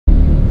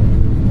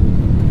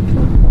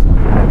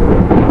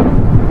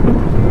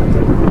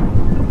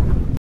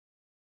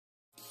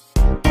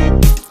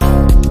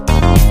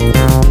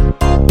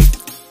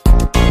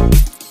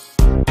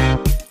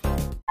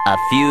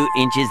few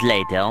inches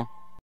later.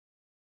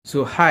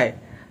 So hi,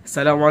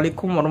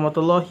 Assalamualaikum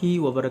warahmatullahi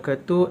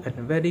wabarakatuh, and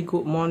very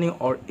good morning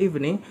or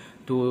evening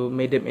to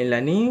Madam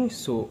Illani.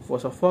 So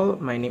first of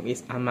all, my name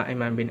is Ahmad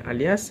Iman bin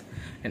Alias,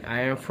 and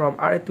I am from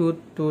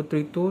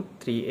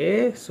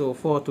R22323A. So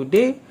for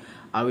today,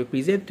 I will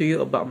present to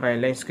you about my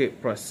landscape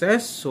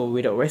process. So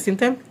without wasting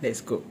time, let's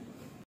go.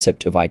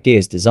 Concept of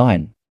ideas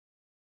design.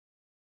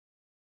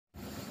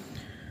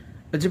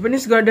 A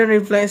Japanese garden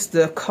reflects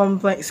the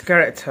complex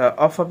character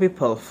of a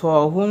people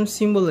for whom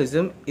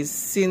symbolism is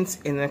seen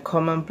in a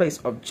commonplace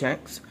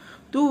objects.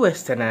 To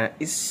Westerner,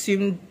 it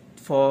seemed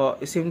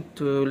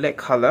to lack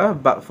color,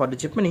 but for the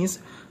Japanese,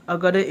 a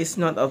garden is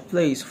not a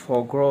place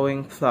for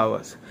growing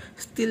flowers,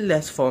 still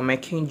less for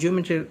making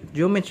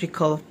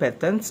geometrical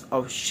patterns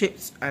of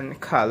shapes and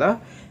color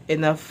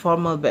in a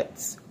formal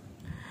beds.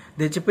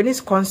 The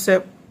Japanese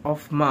concept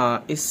of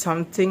ma is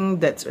something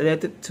that's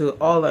related to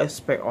all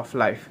aspects of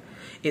life.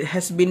 It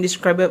has been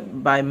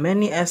described by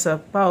many as a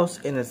pause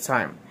in a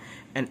time,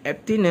 an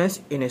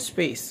emptiness in a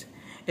space.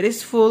 It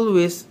is filled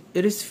with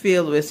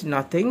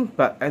nothing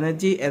but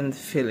energy and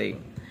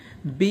feeling.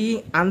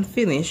 Being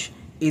unfinished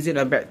isn't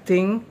a bad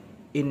thing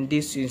in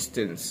this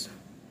instance.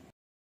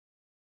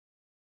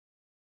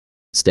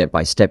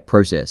 Step-by-step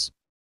process.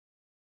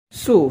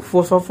 So,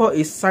 first of all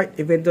is site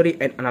inventory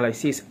and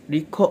analysis.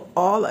 Record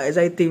all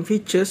exciting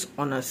features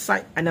on a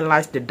site,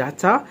 analyze the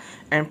data,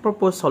 and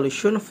propose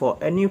solution for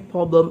any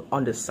problem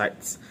on the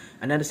sites.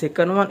 And then the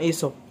second one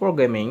is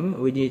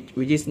programming. We need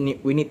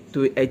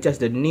to adjust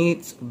the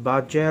needs,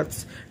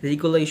 budgets,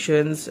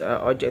 regulations,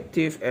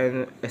 objective,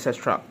 and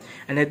etc.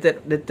 And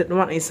the third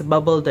one is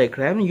bubble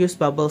diagram. Use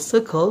bubble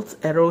circles,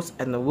 arrows,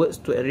 and words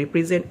to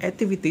represent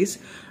activities,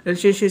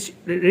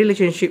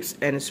 relationships,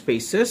 and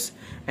spaces.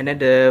 And then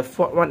the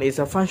fourth one is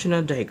a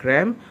functional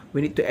diagram.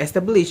 We need to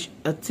establish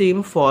a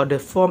theme for the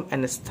form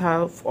and the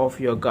style of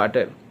your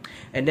garden.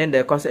 And then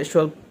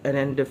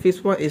the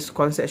fifth one is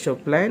conceptual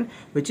plan,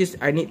 which is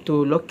I need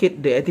to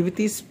locate the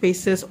activity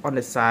spaces on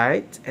the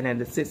site. And then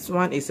the sixth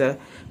one is a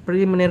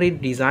preliminary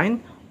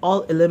design.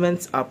 All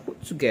elements are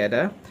put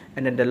together.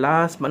 And then the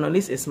last but not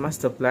least is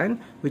master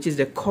plan, which is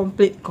the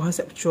complete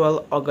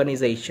conceptual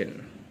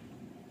organization.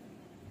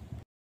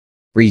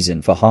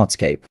 Reason for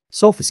hardscape,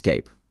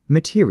 sophiscape,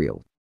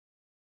 material.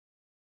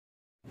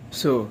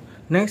 So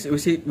next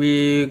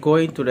we go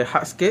into the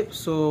hardscape.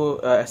 So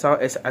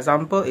as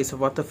example is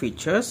water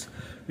features,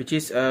 which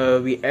is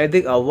we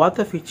adding a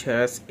water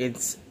features in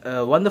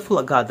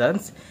wonderful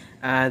gardens.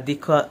 They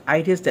call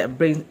ideas that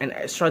bring an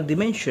extra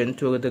dimension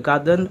to the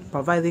garden,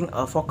 providing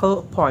a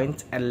focal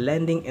point and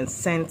lending a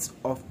sense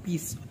of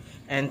peace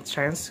and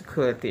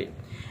tranquility.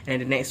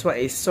 And the next one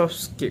is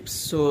softscapes.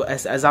 So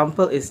as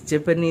example is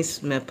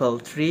Japanese maple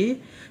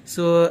tree.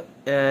 So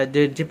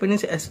the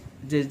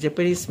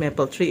Japanese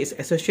maple tree is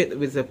associated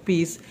with the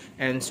peace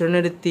and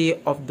serenity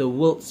of the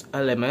world's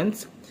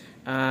elements.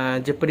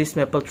 Japanese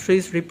maple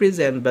trees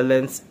represent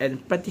balance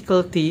and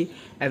practicality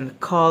and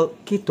called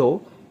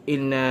kito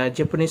in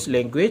Japanese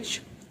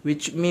language,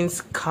 which means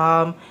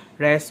calm,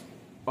 rest,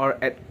 or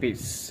at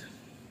peace.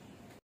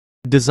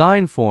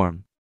 Design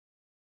form.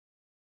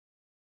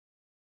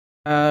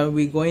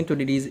 We go into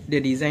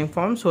the design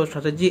form, so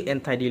strategy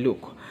and tidy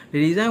look. The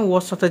design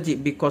was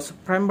strategic because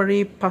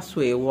primary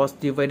pathway was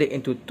divided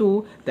into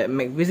two that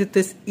make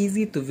visitors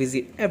easy to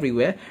visit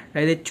everywhere.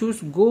 Rather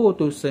choose go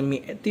to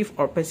semi-active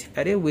or passive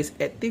area with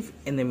active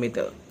in the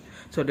middle.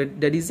 So the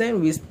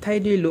design with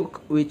tidy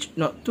look, which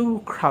not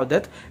too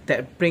crowded,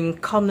 that bring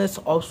calmness.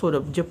 Also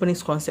the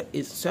Japanese concept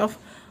itself,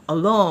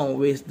 along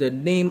with the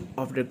name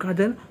of the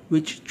garden,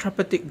 which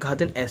therapeutic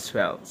garden as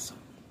well.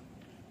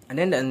 And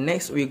then the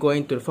next we go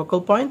into the focal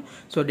point.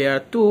 So there are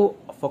two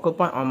focal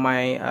point on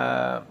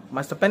my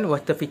master plan.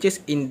 Water features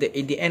in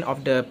the end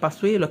of the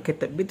pathway,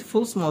 located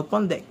beautiful small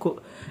pond that could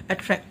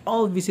attract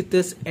all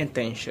visitors'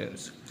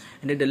 attentions.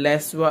 And then the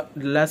last but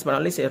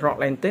not least, a rock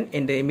lantern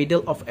in the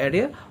middle of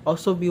area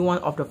also be one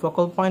of the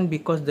focal point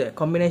because the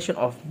combination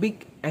of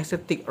big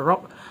aesthetic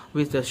rock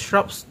with the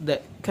shrubs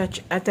that catch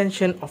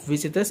attention of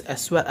visitors,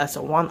 as well as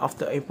one of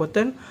the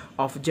important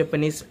of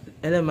Japanese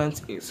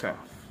elements itself.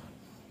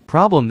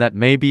 Problem that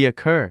may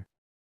occur.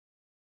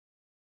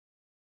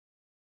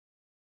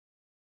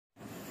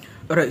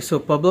 Alright, so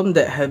problem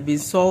that have been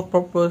solved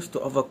purpose to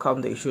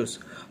overcome the issues.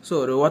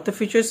 So the water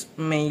features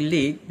may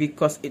leak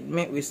because it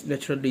made with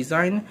natural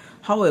design.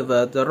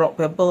 However, the rock,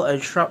 pebble,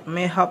 and shrub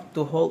may help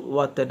to hold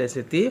water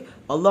density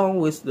along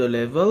with the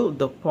level.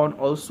 The pond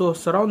also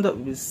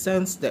surrounded with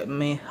sands that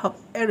may help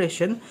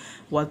aeration,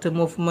 water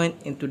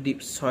movement into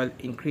deep soil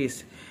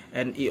increase,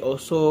 and it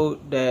also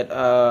that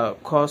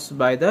caused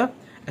by the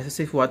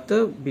excessive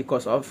water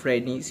because of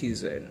rainy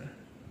season.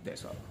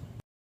 That's all.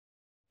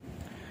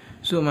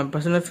 So my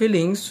personal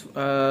feelings,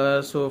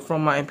 so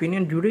from my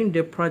opinion, during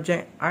the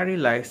project, I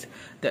realized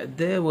that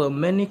there were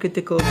many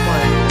critical points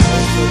and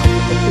also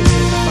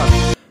critical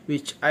parts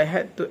which I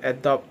had to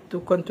adopt to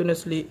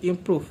continuously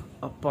improve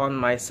upon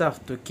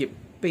myself to keep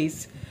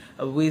pace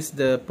with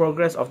the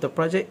progress of the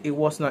project. It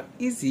was not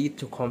easy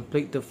to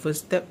complete the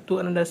first step to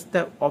another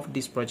step of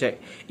this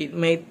project. It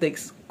may take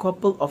a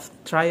couple of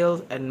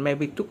trials and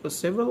maybe took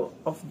several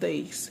of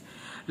days.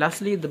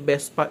 Lastly, the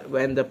best part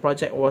when the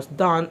project was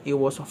done, it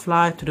was a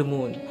fly to the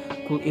moon.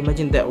 Could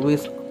imagine that we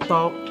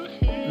thought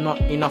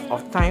not enough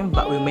of time,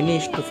 but we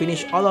managed to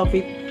finish all of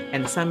it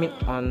and submit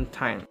on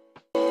time.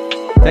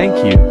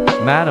 Thank you,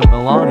 Madam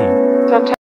Illani.